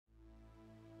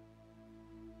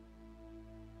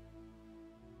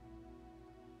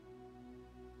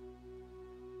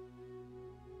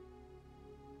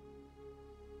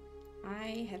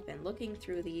I have been looking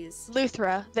through these.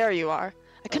 Luthra, there you are.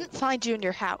 I couldn't find you in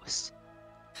your house.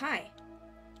 Hi.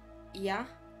 Yeah?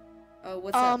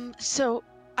 What's up? So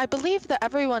I believe that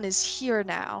everyone is here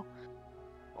now.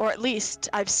 Or at least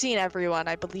I've seen everyone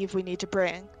I believe we need to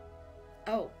bring.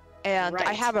 Oh. And right.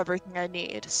 I have everything I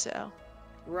need, so.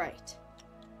 Right.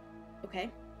 Okay.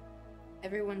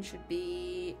 Everyone should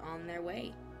be on their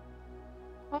way.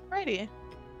 Alrighty.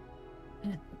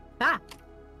 Ah!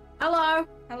 Hello!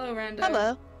 Hello, Rando.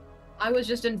 Hello. I was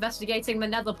just investigating the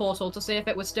nether portal to see if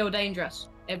it was still dangerous.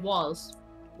 It was.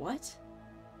 What?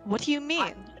 What do you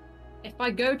mean? If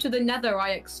I go to the nether,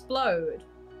 I explode.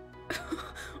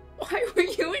 Why were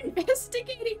you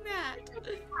investigating that?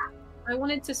 I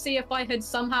wanted to see if I had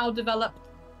somehow developed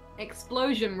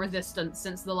explosion resistance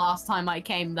since the last time I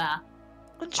came there.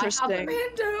 Interesting.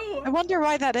 Rando! I wonder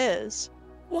why that is.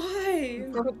 Why?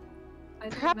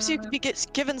 Perhaps you could be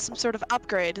given some sort of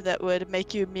upgrade that would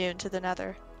make you immune to the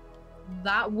nether.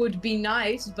 That would be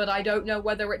nice, but I don't know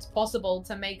whether it's possible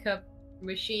to make a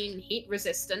machine heat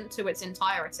resistant to its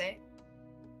entirety.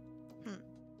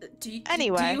 Do you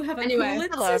have a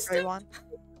coolant hello system? everyone.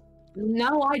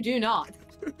 No, I do not.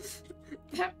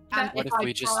 What if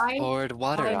we just poured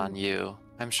water on you?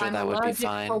 I'm sure that would be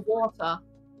fine. I'm allergic to water,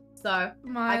 so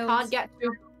Miles. I can't get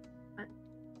to.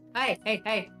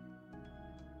 Hey!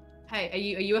 Hey, are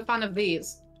you a fan of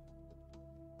these?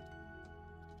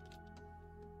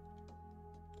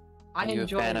 Are you a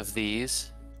fan of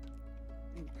these?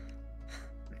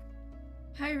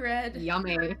 Hi, Red.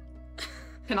 Yummy.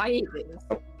 Can I eat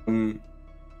these?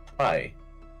 Hi.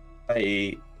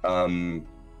 I,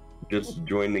 just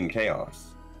joined in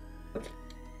chaos.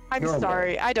 I'm Normal,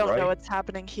 sorry, I don't know right? what's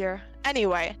happening here.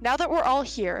 Anyway, now that we're all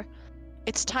here,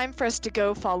 it's time for us to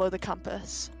go follow the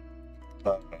compass.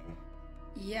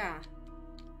 Yeah.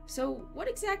 So, what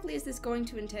exactly is this going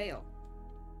to entail?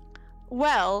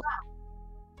 Well,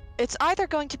 it's either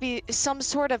going to be some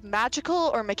sort of magical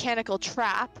or mechanical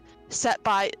trap set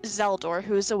by Zeldor,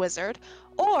 who is a wizard,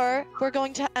 or we're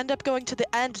going to end up going to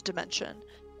the end dimension,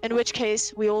 in which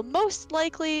case we will most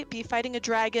likely be fighting a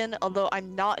dragon, although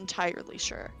I'm not entirely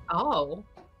sure. Oh.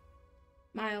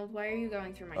 Mild, why are you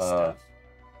going through my stuff?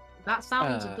 That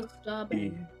sounds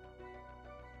disturbing.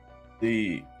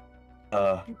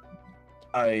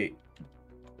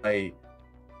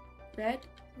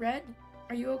 Red,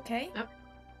 are you okay? Yep.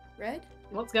 Red?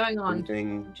 What's going on?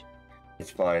 Everything is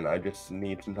fine. I just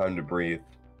need some time to breathe.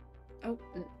 Oh,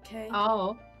 okay.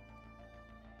 Oh.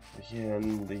 The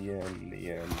end.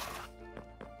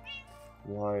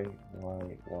 Why the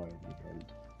end? Why?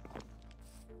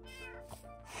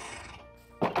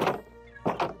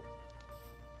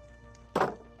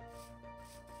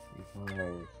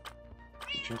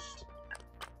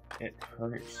 It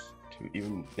hurts to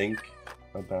even think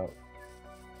about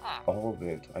all of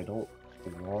it. I don't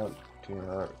want to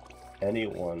hurt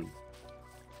anyone.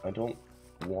 I don't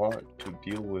want to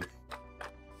deal with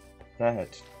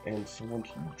that and so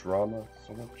much drama,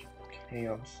 so much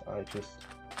chaos. I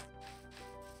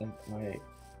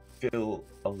feel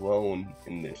alone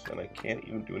in this and I can't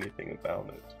even do anything about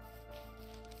it.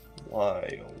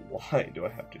 Why, oh why do I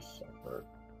have to suffer?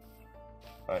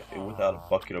 Without a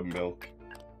bucket of milk.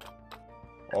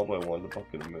 All I want is a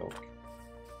bucket of milk.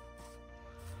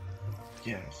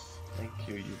 Yes, thank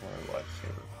you, you are a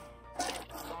lifesaver.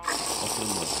 Bucket of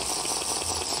milk.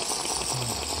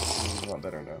 A lot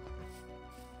better now.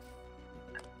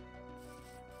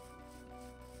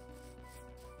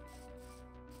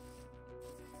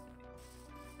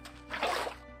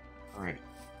 Alright.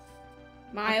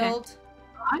 Mild.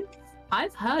 Okay.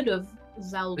 I've heard of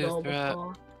Zeldor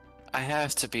before. I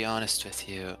have to be honest with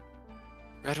you.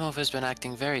 Redwolf has been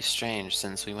acting very strange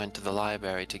since we went to the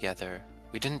library together.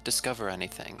 We didn't discover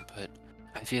anything, but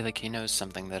I feel like he knows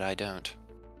something that I don't.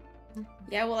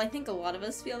 Yeah, well, I think a lot of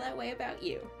us feel that way about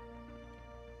you.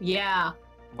 Yeah.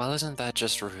 Well, isn't that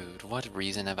just rude? What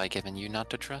reason have I given you not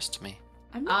to trust me?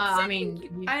 I'm not saying I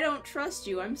mean, I don't trust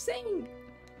you. I'm saying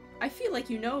I feel like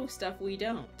you know stuff we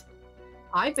don't.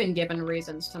 I've been given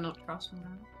reasons to not trust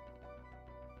him.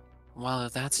 Well,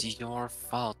 that's your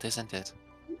fault, isn't it?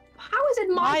 How is it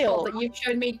my fault Mild. that you've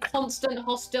shown me constant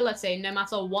hostility no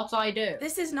matter what I do?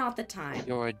 This is not the time.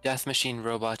 You're a death machine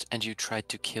robot and you tried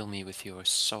to kill me with your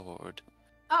sword.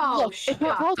 Oh, Look, if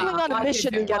we're all going on a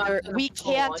mission together, we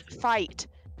can't fight.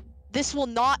 This will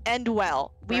not end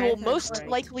well. We will Briathar's most right.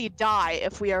 likely die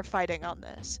if we are fighting on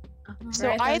this.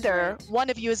 So Briathar's either right. one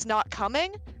of you is not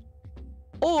coming,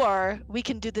 or we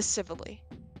can do this civilly.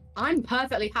 I'm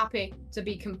perfectly happy to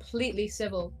be completely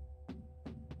civil.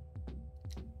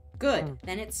 Good.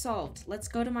 Then it's solved. Let's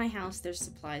go to my house. There's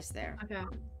supplies there. Okay.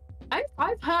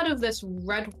 I've heard of this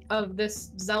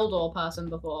Zeldor person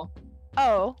before.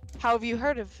 Oh, how have you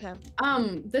heard of him?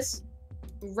 This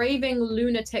raving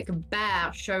lunatic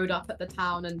bear showed up at the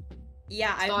town and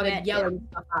Yeah, I started met yelling him.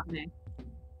 stuff at me.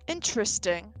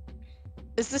 Interesting.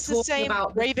 Is this the Talking same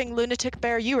about- raving lunatic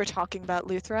bear you were talking about,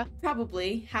 Luthra?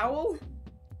 Probably. Howl?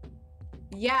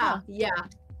 Yeah, yeah.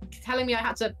 Telling me I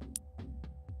had to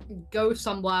go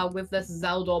somewhere with this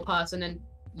Zeldor person and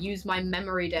use my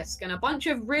memory disk and a bunch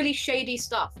of really shady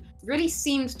stuff. Really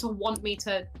seemed to want me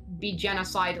to be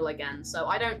genocidal again, so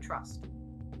I don't trust.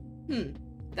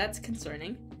 That's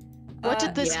concerning. What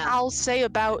did this yeah. howl say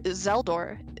about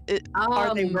Zeldor?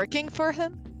 Are they working for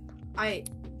him? I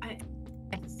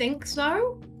think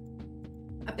so.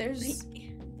 There's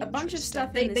a bunch of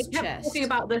stuff They in this kept chest. talking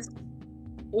about this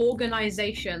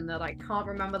organization that I can't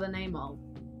remember the name of.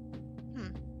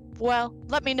 Well,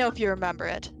 let me know if you remember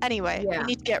it. Anyway, Yeah. we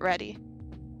need to get ready.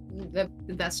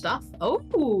 Their stuff?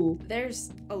 Oh,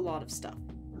 There's a lot of stuff.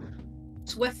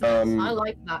 swiftness. I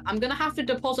like that. I'm gonna have to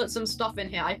deposit some stuff in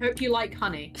here. I hope you like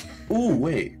honey. Ooh,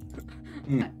 wait.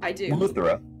 I do.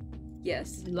 Luthra,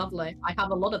 Yes. Lovely. I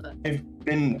have a lot of it. I've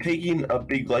been taking a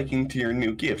big liking to your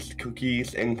new gifts,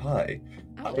 cookies and pie.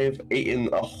 Oh. I've eaten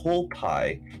a whole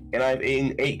pie, and I've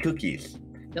eaten 8 cookies.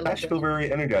 I Delicious. feel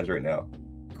very energized right now.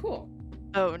 Cool.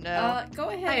 Oh no. Go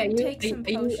ahead Hey, and take some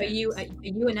potions. are you an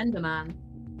Enderman?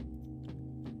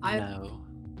 No.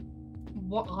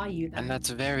 What are you then? And that's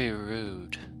very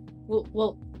rude.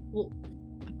 Well,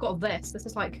 I've got this. This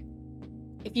is like,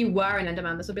 if you were an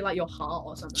Enderman, this would be like your heart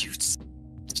or something.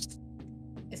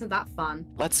 Isn't that fun?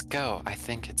 Let's go. I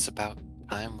think it's about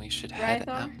time we should head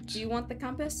out. Briathar, do you want the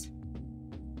compass?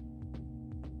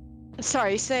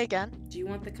 Sorry, say again. Do you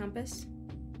want the compass?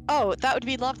 Oh, that would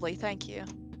be lovely, thank you.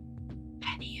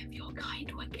 Many of your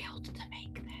kind were killed to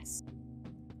make this.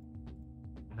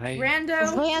 I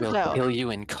Rando? will Rando, kill you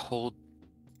in cold.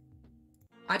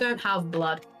 I don't have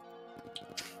blood.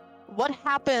 what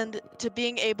happened to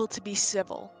being able to be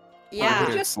civil? I'm Yeah.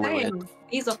 just Fluid. saying,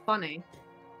 these are funny.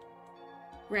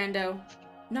 Rando,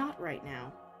 not right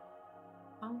now.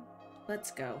 Oh.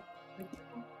 Let's go.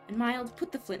 And Mild,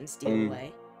 put the flint and steel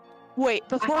away. Wait,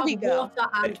 before I have we go, water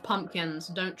and pumpkins.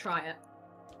 Don't try it.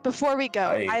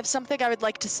 I have something I would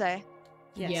like to say.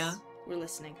 Yes. Yeah. We're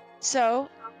listening. So,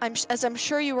 as I'm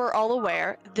sure you are all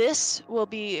aware, this will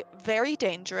be very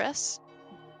dangerous.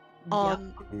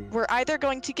 We're either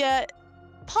going to get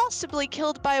possibly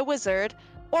killed by a wizard,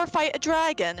 or fight a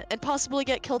dragon and possibly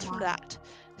get killed from Wow. that.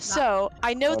 So,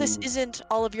 I know this Um, isn't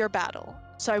all of your battle,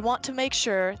 so I want to make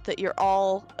sure that you're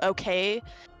all okay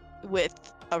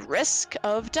with a risk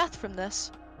of death from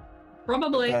this.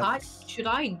 Probably. That's- Should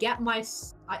I get my?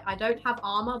 I don't have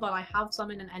armor, but I have some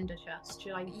in an ender chest.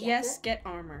 Should I? Get Yes, it? get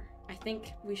armor. I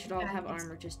think we should all Yeah, have it's-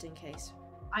 armor just in case.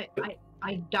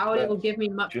 I doubt it will give me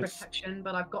much Just- protection,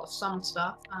 but I've got some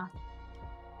stuff.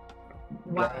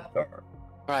 Wow. Briathar,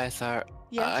 Briathar,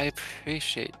 Yes? I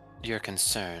appreciate your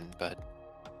concern, but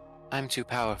I'm too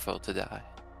powerful to die.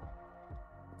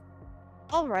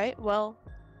 Alright, well,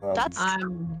 that's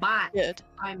I'm back. good.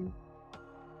 I'm.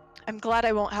 I'm glad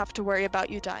I won't have to worry about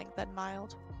you dying then,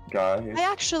 Mild. guys, I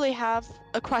actually have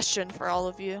a question for all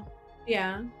of you.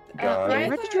 Yeah. Guys.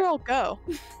 Where did you all go?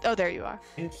 Oh, there you are.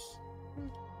 it's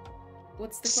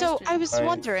What's the So, question? I was I-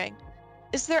 wondering,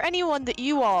 is there anyone that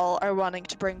you all are wanting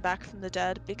to bring back from the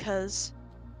dead? Because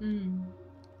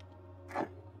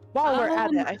while we're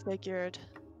at it, I figured.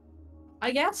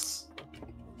 I guess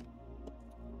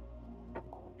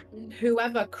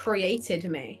whoever created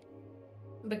me,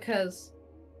 because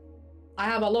I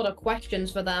have a lot of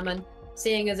questions for them, and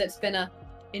seeing as it's been a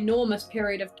enormous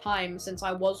period of time since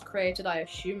I was created, I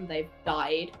assume they've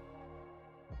died.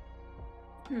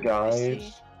 I see.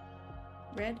 guys.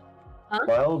 Red?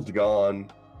 Miles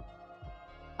gone.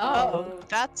 Oh,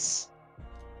 That's.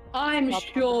 I'm Not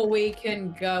sure we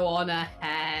can go on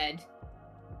ahead.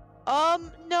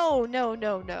 No.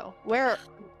 Where?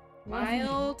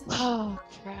 Mild? Oh,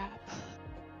 crap.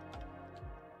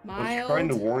 I was trying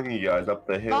to Mild? warn you guys up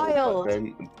the hill, Mild. but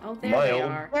then Oh, there they Mild.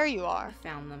 are. There you I are.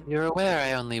 found them. You're aware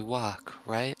I only walk,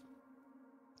 right?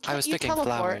 I Can't was you picking teleport?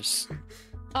 flowers.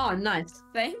 Oh, nice.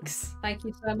 Thanks. Thank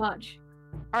you so much.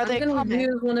 Are they I'm gonna coming?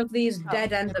 use one of these Oh.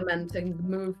 dead endermen to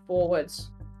move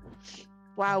forwards.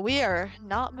 Wow, we are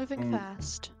not moving Mm.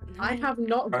 fast. I have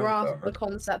not I'm grasped sorry. the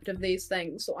concept of these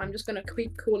things, so I'm just gonna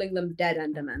keep calling them dead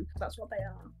endermen. That's what they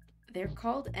are. They're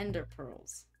called ender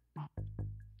pearls.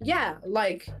 Yeah,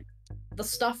 like the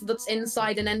stuff that's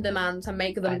inside an enderman to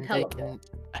make them teleport.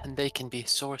 And they can be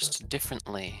sourced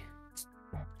differently.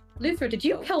 Luthra, did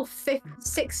you kill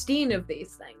 16 of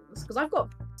these things? Because I've got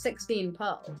 16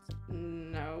 pearls.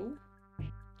 No.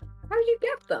 How did you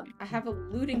get them? I have a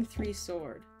looting 3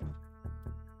 sword.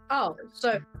 Oh,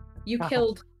 so you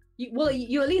killed.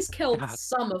 You at least killed God.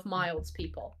 some of Milde's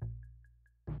people.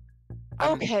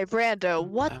 Okay, Rando,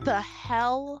 what um, the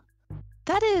hell?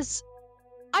 That is...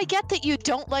 I get that you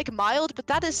don't like Milde, but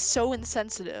that is so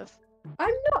insensitive.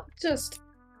 I'm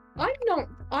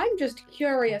just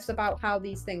curious about how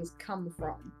these things come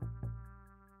from.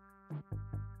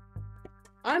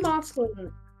 I'm asking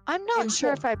I'm not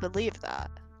sure if Important. I believe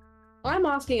that. I'm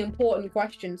asking important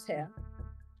questions here.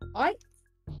 Those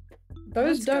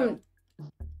Let's go. don't.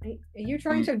 Are you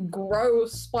trying to grow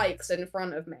spikes in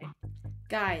front of me?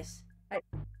 Guys.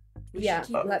 We Yeah,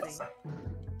 should keep let's moving.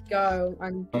 go.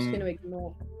 I'm just gonna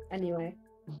ignore. Anyway.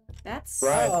 That's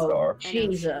Briathar. Oh,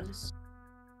 Jesus.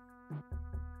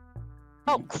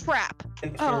 Oh, crap.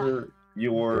 Enter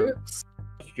your Oops.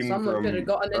 question Someone from could have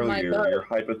gotten in my earlier, boat. your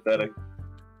hypothetical.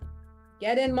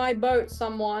 Get in my boat,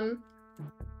 someone.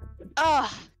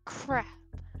 Ugh, crap.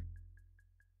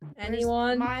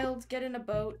 Anyone? Mild, get in a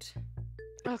boat.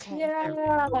 Okay.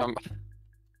 Yeah.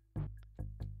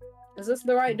 Is this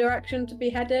the right direction to be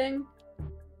heading?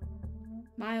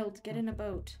 Mild, get in a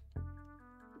boat.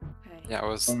 Okay. Yeah, I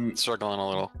was struggling a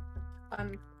little.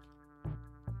 I'm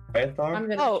Briathar?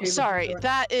 gonna Oh, choose sorry. the right-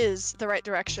 That is the right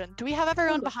direction. Do we have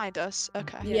everyone behind us?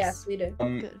 Okay. Yes, we do.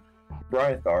 Good.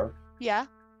 Briathar, Yeah?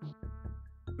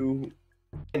 to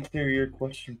answer your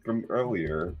question from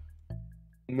earlier,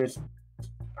 in this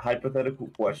hypothetical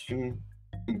question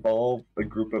involve a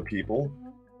group of people?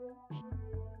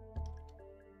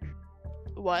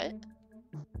 What?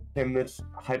 Can this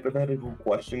hypothetical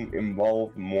question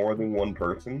involve more than one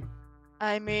person?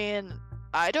 I mean,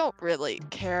 I don't really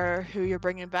care who you're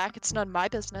bringing back. It's none of my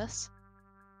business.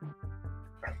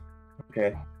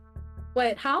 Okay.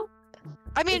 Wait, how?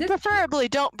 I mean, this- preferably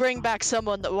don't bring back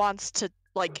someone that wants to,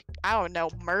 like, I don't know,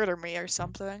 murder me or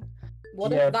something.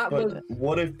 What yeah, if that but was?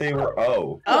 what if they were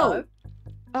O? Oh!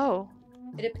 Oh.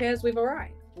 It appears we've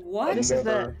arrived. What is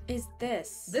Never is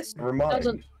this? This Never mind.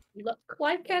 doesn't look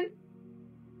like a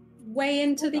way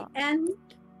into the end.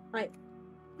 What?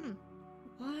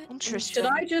 Interesting.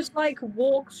 Should I just like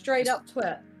walk straight up to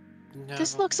it? No,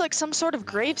 This looks like some sort of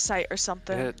gravesite or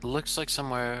something. It looks like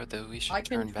somewhere that we should I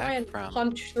can turn try back and from.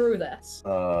 punch through this.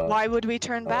 Why would we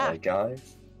turn back?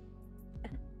 Guys?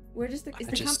 Where does the I is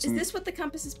the just- is this what the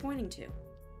compass is pointing to?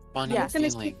 Funny Yeah. I'm gonna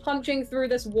feeling. keep punching through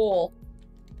this wall.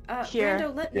 Here.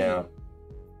 Rando, let Yeah. me.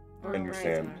 Or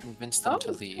Understand. Briathar. Convince them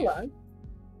to leave. hello.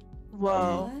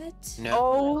 Whoa. What? No,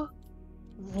 Oh.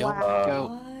 don't Wow. go.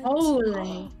 What?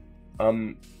 Holy.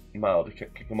 Mild,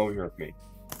 come over here with me.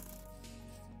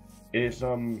 Is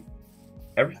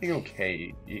everything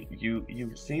okay?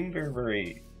 You seem very,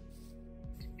 very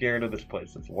scared of this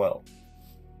place as well.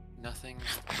 Nothing's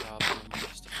the problem,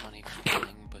 just a funny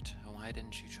feeling, but why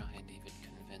didn't you try and even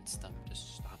convince them to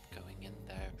stop going in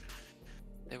there?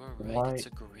 They were right, Why- it's a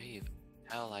grave.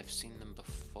 Hell, I've seen them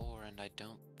before, and I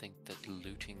don't think that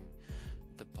looting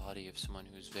the body of someone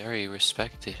who's very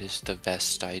respected is the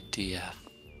best idea.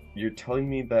 You're telling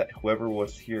me that whoever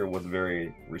was here was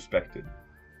very respected.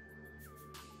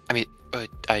 I mean,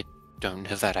 I don't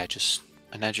know that, I just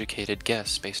an educated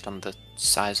guess based on the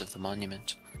size of the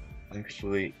monument.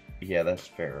 Actually, yeah, that's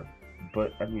fair.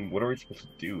 But, I mean, what are we supposed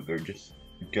to do? They're just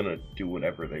gonna do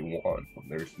whatever they want.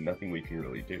 There's nothing we can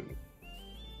really do.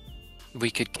 We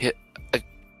could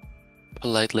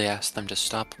politely ask them to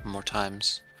stop more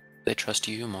times. They trust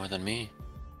you more than me.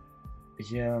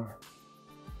 Yeah.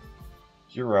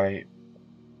 You're right.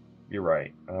 You're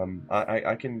right.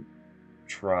 I can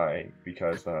try,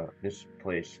 because, this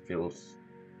place feels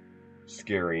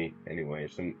scary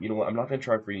anyways. And you know what? I'm not gonna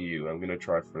try for you. I'm gonna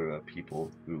try for the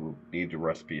people who need to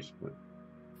rest peacefully.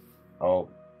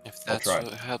 If that's try.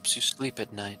 what helps you sleep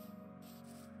at night.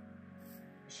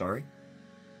 Sorry?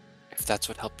 If that's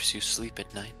what helps you sleep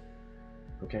at night.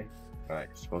 Okay. I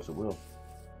suppose it will.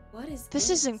 What is This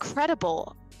is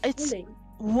incredible. It's Holy.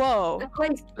 whoa. This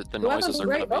place. The whoever noises are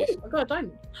ra- gonna be. Oh, I got a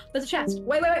diamond. There's a chest.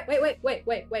 Wait.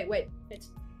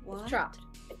 It's What? trapped.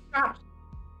 It's trapped.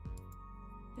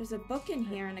 There's a book in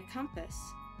here and a compass.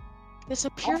 This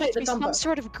appears take to the be some compass.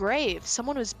 sort of grave.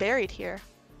 Someone was buried here.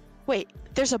 Wait,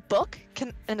 there's a book? And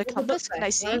a What's the book compass? say? Can I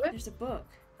see? Where is it? There's a book.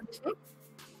 Can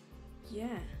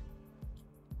Yeah.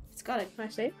 It's got a I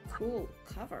see? cool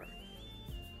cover.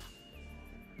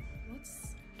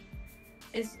 What's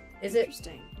Is it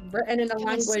interesting? written in a Can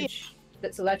I see language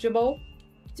that's legible?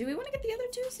 Do we want to get the other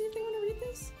two? See if they want to read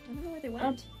this? I don't know where they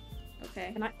went.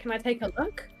 Okay. Can I take a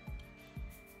look?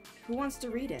 Who wants to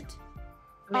read it?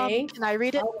 Me? Can I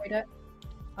read it? I'll read it.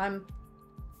 I'm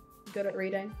good at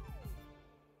reading.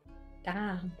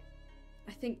 Damn.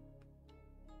 I think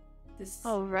This.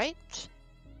 All right.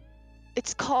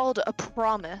 It's called a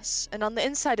promise, and on the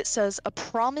inside it says, "A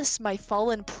promise, my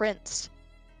fallen prince.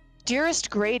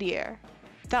 Dearest Gradier."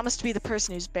 That must be the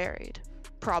person who's buried.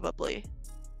 Probably.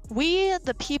 "We,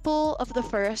 the people of the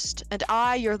first, and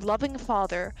I, your loving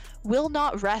father, will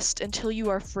not rest until you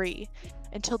are free,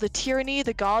 until the tyranny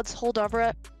the gods hold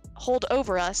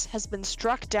over us has been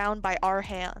struck down by our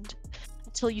hand,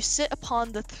 until you sit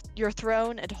upon your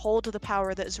throne and hold the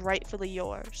power that is rightfully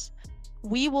yours.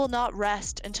 We will not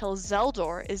rest until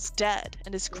Zeldor is dead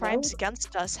and his crimes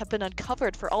against us have been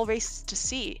uncovered for all races to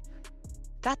see."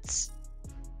 That's...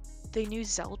 They knew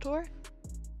Zeldor?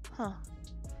 Huh.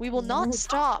 "We will not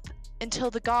stop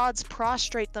until the gods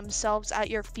prostrate themselves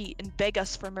at your feet and beg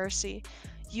us for mercy.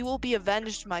 You will be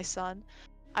avenged, my son.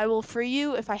 I will free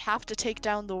you if I have to take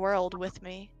down the world with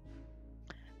me.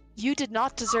 You did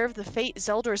not deserve the fate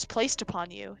Zeldor's placed upon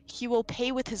you. He will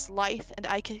pay with his life, and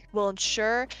will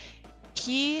ensure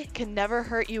he can never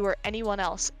hurt you or anyone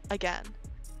else again.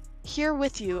 Here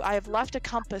with you, I have left a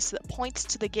compass that points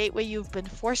to the gateway you've been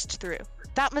forced through.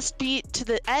 That must be to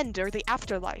the end or the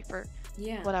afterlife or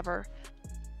whatever.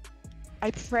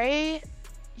 I pray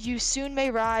you soon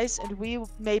may rise and we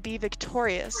may be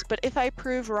victorious, but if I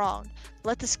prove wrong,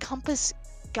 let this compass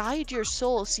guide your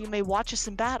soul so you may watch us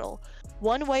in battle.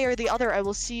 One way or the other, I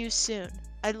will see you soon.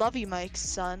 I love you, my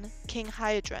son, King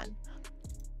Hyadren."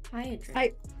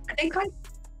 Hyadren.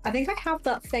 I think I have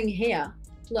that thing here.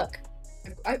 Look,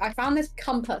 I found this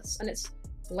compass, and it's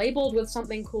labeled with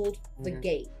something called the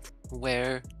gate.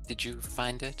 Where did you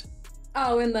find it?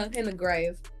 Oh, in the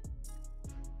grave.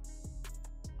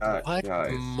 What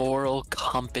guys. moral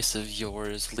compass of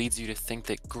yours leads you to think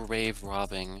that grave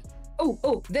robbing?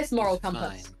 Oh, this moral is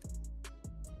compass.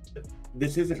 fine?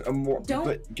 This isn't a more. Don't-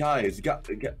 But guys,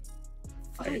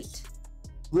 Fight.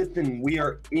 listen, we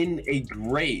are in a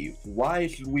grave. Why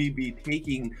should we be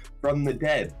taking from the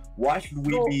dead? Why should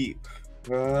we be?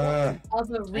 What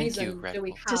other Thank reason you, do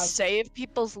we Redwolf. To have? save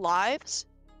people's lives?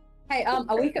 Hey, are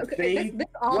we? Save This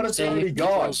what armor if thing- already Save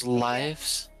gone. people's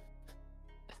lives?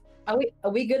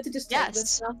 Are we good to just take Yes. this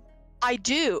stuff? I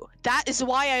do. That is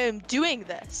why I am doing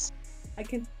this. I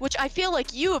can. Which I feel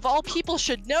like you, of all people,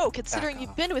 should know, considering Back you've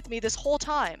off. been with me this whole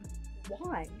time.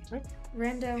 Why?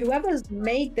 Rando. Whoever's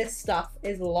made this stuff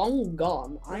is long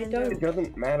gone. I don't. It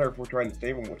doesn't matter if we're trying to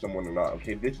save them with someone or not.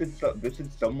 Okay, this is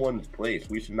someone's place.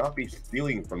 We should not be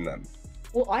stealing from them.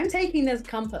 Well, I'm taking this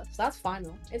compass. That's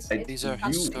final. It's These are You-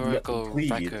 historical please,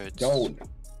 records. Don't.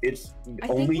 It's I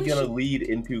only think we gonna should- lead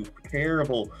into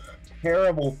terrible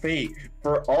fate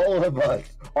for all of us.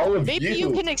 All of Maybe you.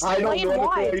 you can I explain don't know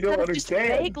why, what you don't instead of just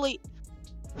understand. vaguely...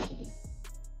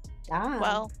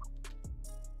 Ah.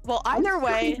 Well, I'm either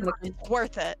way, sticking to the it's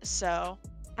worth it, so...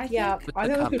 I think Yeah, Put I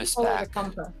the think we should compass follow the back.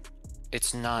 compass.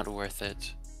 It's not worth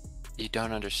it. You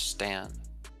don't understand.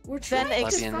 we're Then trying to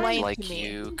explain Plebeians find. like to me.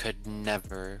 you could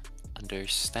never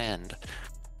understand.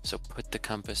 So put the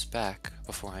compass back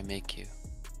before I make you.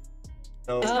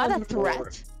 No, Is that a Um,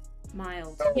 threat?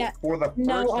 Mild. no, Yeah. for the first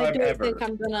No, I time don't ever. think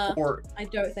I'm gonna. For I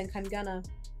don't think I'm gonna.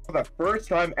 the first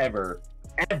time ever,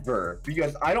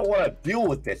 because I don't want to deal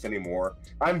with this anymore.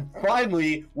 I'm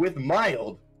finally with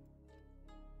Mild.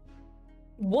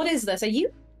 What is this? Are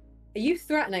you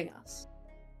threatening us?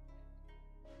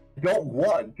 I don't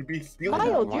want to be stealing.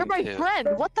 don't Mild, want you're my to. friend!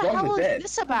 What the From hell the is dead.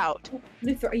 this about?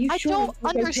 Luthra, are you I sure don't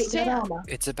we're gonna take that understand. armor?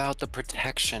 It's about the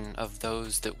protection of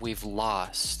those that we've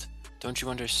lost. Don't you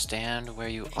understand where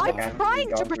you I'm are? trying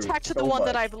to gone through protect so the one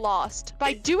that much. I've lost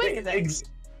by doing this.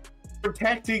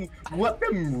 Protecting, let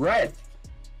them rest.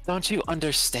 Don't you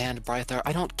understand, Briathar?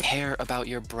 I don't care about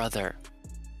your brother.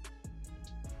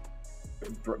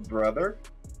 Brother?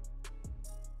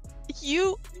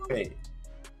 You, Wait,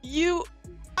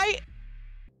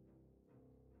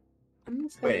 I'm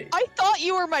just wait. I thought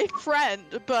you were my friend,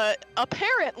 but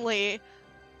apparently,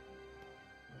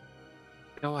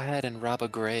 Go ahead and rob a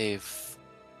grave,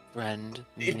 friend,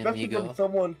 mi Especially from amigo.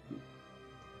 someone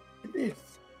who... This.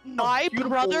 my beautiful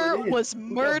brother it is. was Look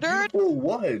how murdered. beautiful it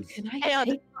was. Can I And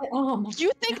take my armor?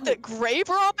 You think that grave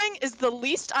robbing is the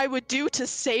least I would do to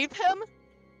save him?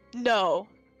 No.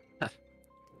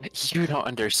 You don't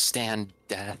understand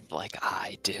death like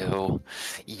I do.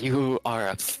 You are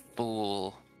a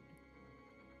fool.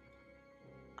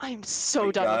 I'm so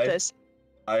Hey, done guys. with this.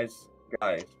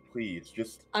 Guys, please,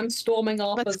 just... I'm storming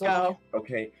off Let's as well. go.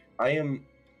 Okay, I am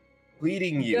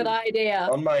pleading you Good idea.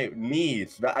 on my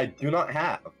knees that I do not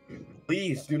have.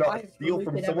 Please do not I've steal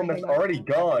from looted someone that's everything I already have.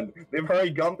 gone. They've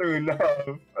already gone through enough.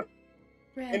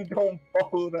 Red. And don't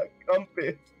follow that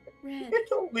compass. Red. It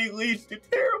only leads to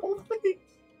terrible things.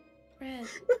 Red.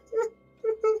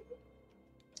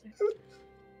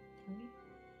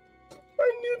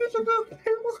 knew this was a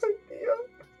terrible idea.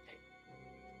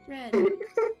 Red.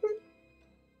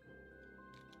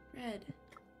 Red.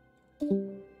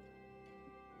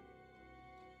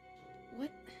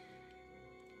 What?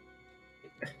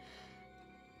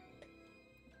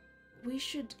 We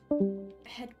should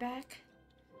head back.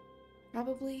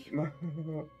 Probably.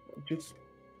 Just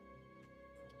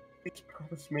please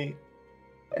promise me,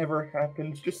 whatever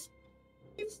happens, just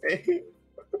stay.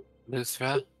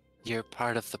 Luthra, you're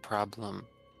part of the problem.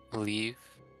 Leave.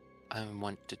 I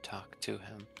want to talk to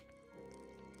him.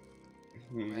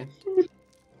 Red?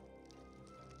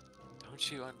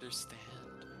 Don't you understand?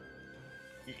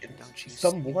 Don't you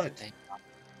Somewhat. see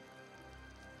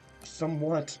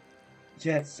Somewhat.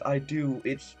 Yes, I do.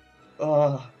 It's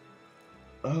I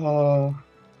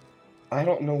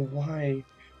don't know why.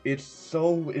 It's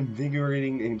so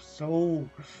invigorating and so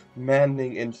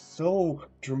maddening and so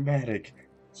dramatic,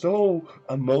 so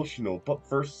emotional, but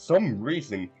for some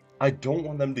reason, I don't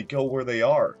want them to go where they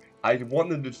are. I want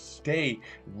them to stay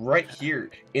right here,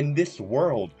 in this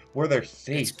world, where they're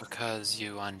safe. It's because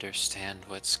you understand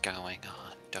what's going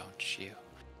on, don't you?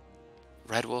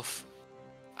 Redwolf,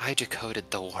 I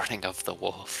decoded the warning of the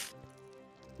wolf.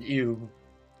 You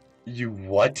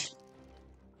what?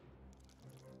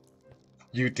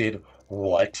 You did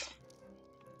what?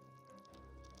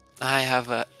 I have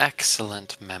an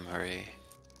excellent memory.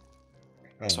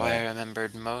 That's why I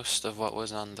remembered most of what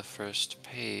was on the first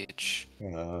page.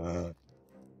 And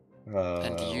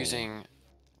using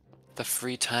the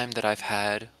free time that I've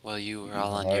had while you were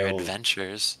all on your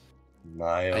adventures,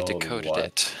 I decoded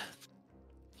it.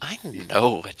 I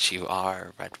know what you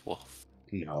are, Redwolf.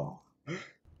 No.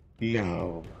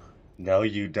 No,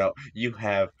 you don't. You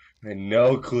have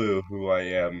no clue who I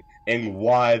am and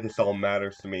why this all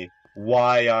matters to me.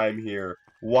 Why I'm here.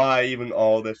 Why even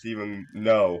all this even...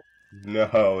 No,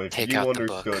 if Take you out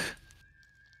understood... the book.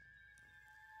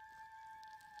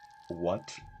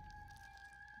 What?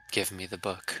 Give me the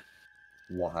book.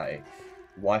 Why?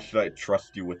 Why should I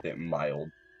trust you with it, Mild?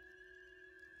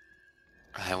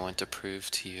 I want to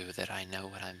prove to you that I know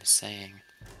what I'm saying.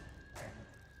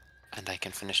 And I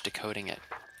can finish decoding it.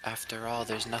 After all,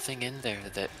 there's nothing in there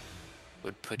that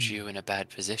would put you in a bad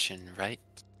position, right?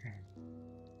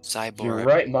 Cyborg. You're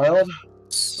right, Mild.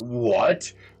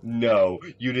 What? No,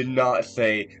 you did not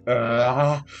say,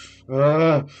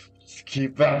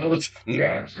 keep out.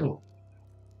 No.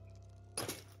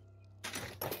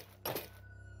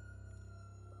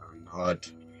 I'm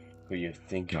not who you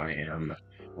think I am,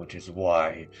 which is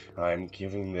why I'm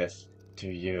giving this to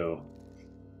you.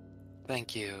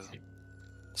 Thank you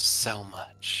so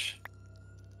much.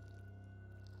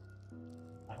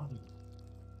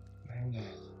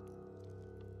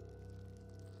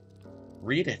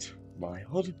 Read it,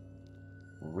 Mild.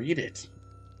 Read it.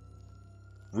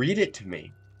 Read it to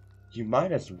me. You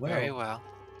might as well. Very well.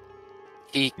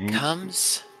 He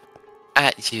comes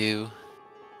at you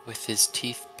with his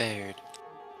teeth bared.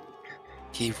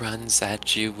 He runs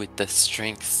at you with the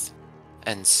strength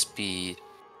and speed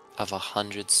of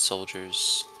 100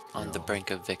 soldiers on the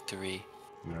brink of victory.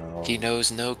 No. He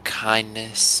knows no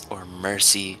kindness or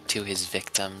mercy to his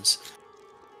victims.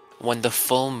 When the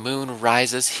full moon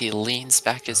rises, he leans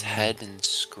back his head and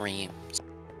screams.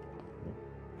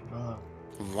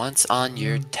 Once on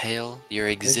your tail, your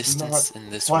existence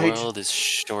in this world is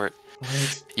short.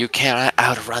 You cannot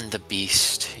outrun the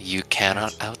beast. You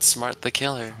cannot outsmart the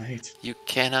killer. You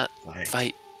cannot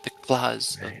fight the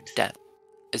claws of death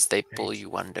as they pull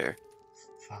you under.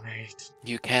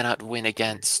 You cannot win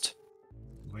against.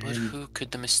 But who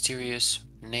could the mysterious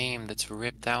name that's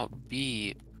ripped out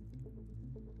be?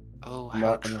 Oh,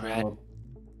 how dread.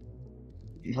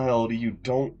 Mild, you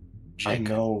don't... I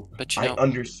know. But you I know,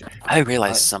 understand. I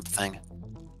realized something.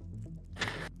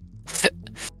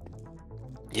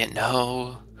 You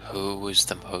know who was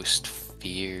the most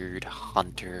feared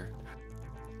hunter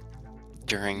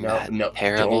during that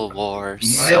terrible war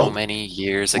so many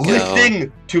years ago?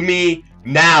 Listen to me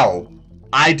now!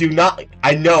 I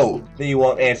know that you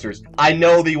want answers. I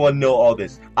know that you want to know all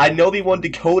this. I know that you want to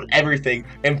decode everything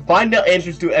and find out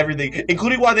answers to everything,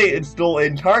 including why they install an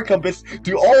entire compass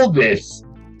to all this.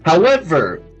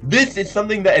 However, this is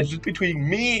something that is just between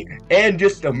me and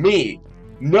just me,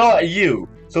 not you.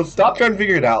 So stop trying to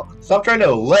figure it out. Stop trying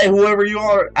to let whoever you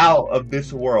are out of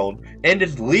this world and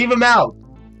just leave him out.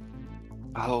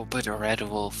 Oh, but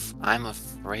Redwolf, I'm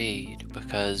afraid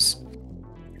because...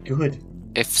 Good.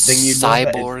 If then you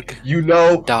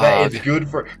Cyborg that it's good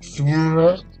for...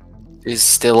 is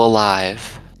still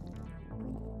alive.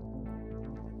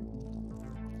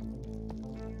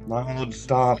 Mild,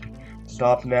 stop.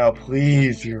 Stop now,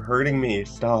 please. You're hurting me.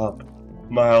 Stop.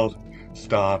 Mild,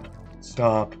 Stop.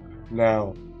 Stop.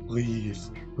 Now.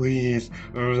 Please. Please.